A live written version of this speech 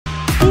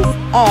These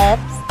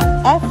apps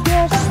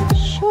appears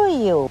show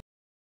you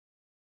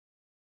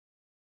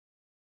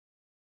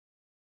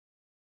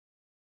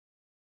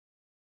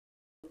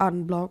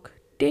unblock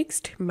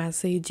text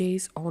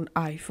messages on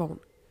iPhone.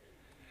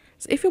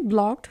 So if you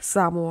blocked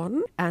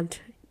someone and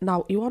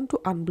now you want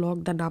to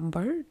unblock the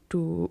number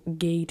to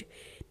get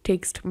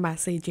text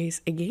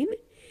messages again,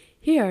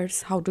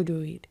 here's how to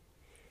do it.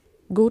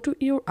 Go to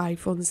your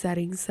iPhone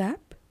settings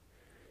app,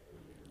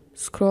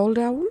 scroll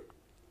down,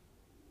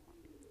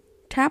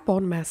 tap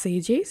on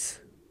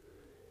messages.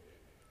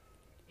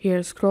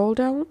 Here scroll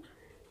down,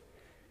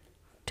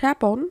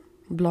 tap on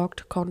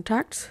blocked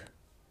contacts,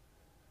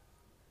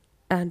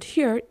 and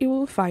here you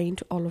will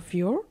find all of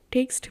your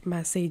text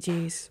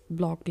messages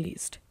block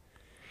list.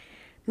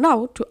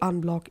 Now to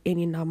unblock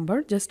any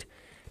number, just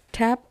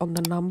tap on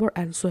the number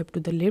and swipe to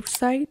the left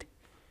side,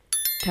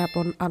 tap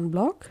on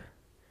unblock.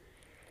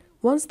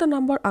 Once the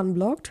number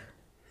unblocked,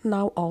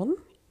 now on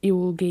you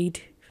will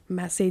get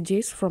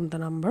messages from the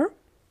number.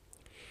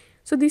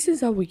 So this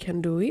is how we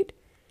can do it.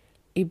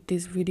 If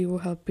this video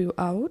helped you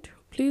out,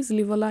 please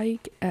leave a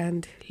like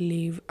and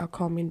leave a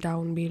comment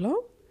down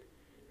below.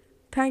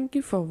 Thank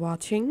you for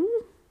watching.